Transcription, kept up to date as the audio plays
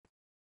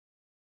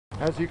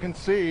As you can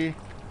see,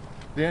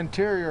 the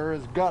interior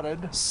is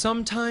gutted.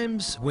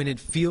 Sometimes when it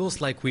feels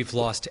like we've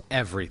lost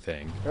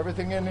everything,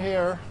 Everything in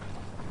here,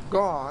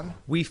 gone.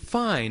 we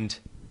find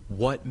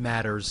what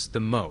matters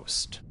the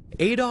most.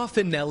 Adolph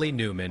and Nellie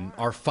Newman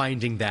are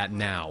finding that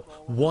now,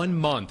 1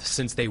 month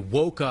since they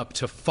woke up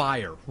to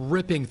fire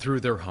ripping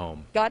through their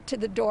home. Got to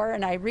the door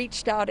and I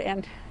reached out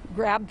and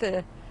grabbed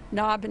the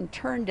knob and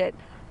turned it,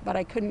 but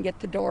I couldn't get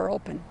the door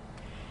open.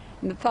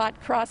 And the thought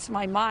crossed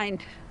my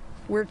mind,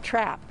 we're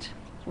trapped.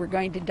 We're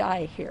going to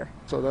die here.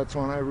 So that's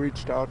when I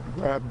reached out and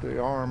grabbed the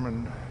arm,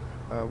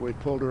 and we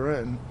pulled her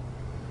in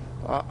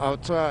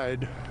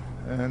outside,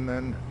 and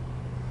then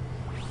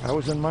I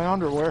was in my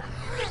underwear.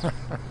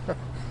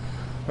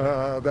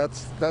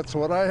 That's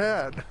what I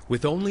had.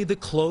 With only the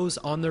clothes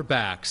on their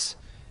backs,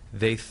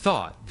 they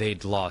thought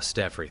they'd lost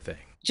everything.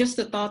 Just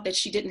the thought that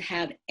she didn't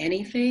have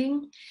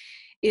anything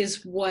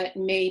is what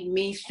made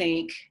me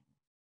think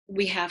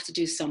we have to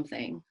do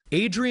something.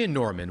 Adrian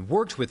Norman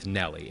worked with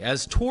Nellie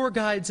as tour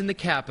guides in the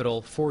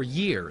capital for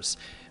years.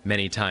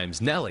 Many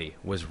times Nellie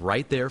was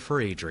right there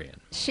for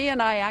Adrian. She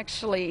and I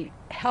actually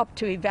helped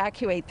to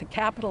evacuate the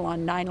capital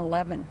on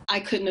 9/11. I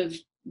couldn't have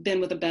been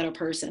with a better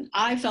person.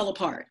 I fell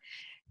apart.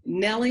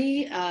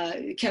 Nellie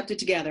kept it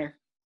together,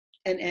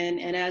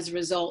 and as a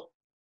result,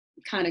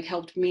 kind of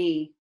helped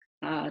me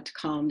to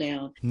calm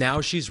down.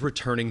 Now she's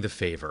returning the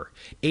favor.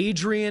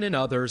 Adrian and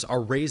others are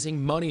raising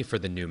money for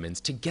the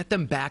Newmans to get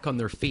them back on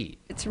their feet.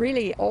 It's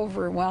really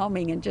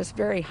overwhelming and just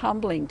very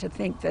humbling to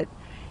think that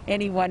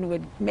anyone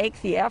would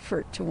make the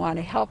effort to want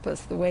to help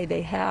us the way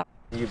they have.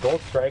 You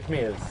both strike me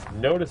as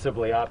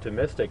noticeably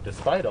optimistic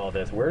despite all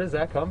this. Where does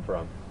that come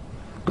from?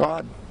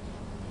 God.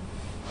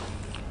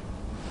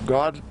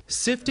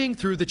 Sifting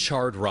through the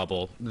charred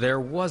rubble,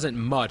 there wasn't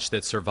much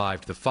that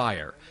survived the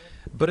fire.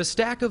 But a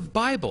stack of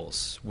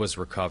Bibles was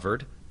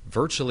recovered,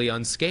 virtually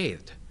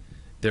unscathed.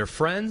 Their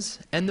friends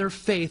and their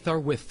faith are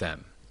with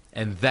them,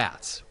 and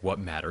that's what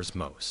matters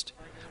most.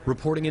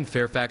 Reporting in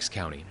Fairfax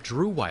County,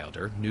 Drew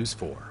Wilder, News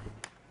 4.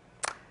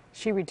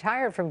 She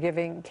retired from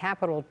giving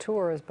Capitol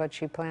tours, but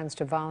she plans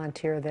to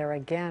volunteer there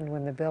again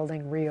when the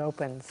building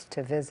reopens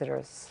to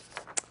visitors.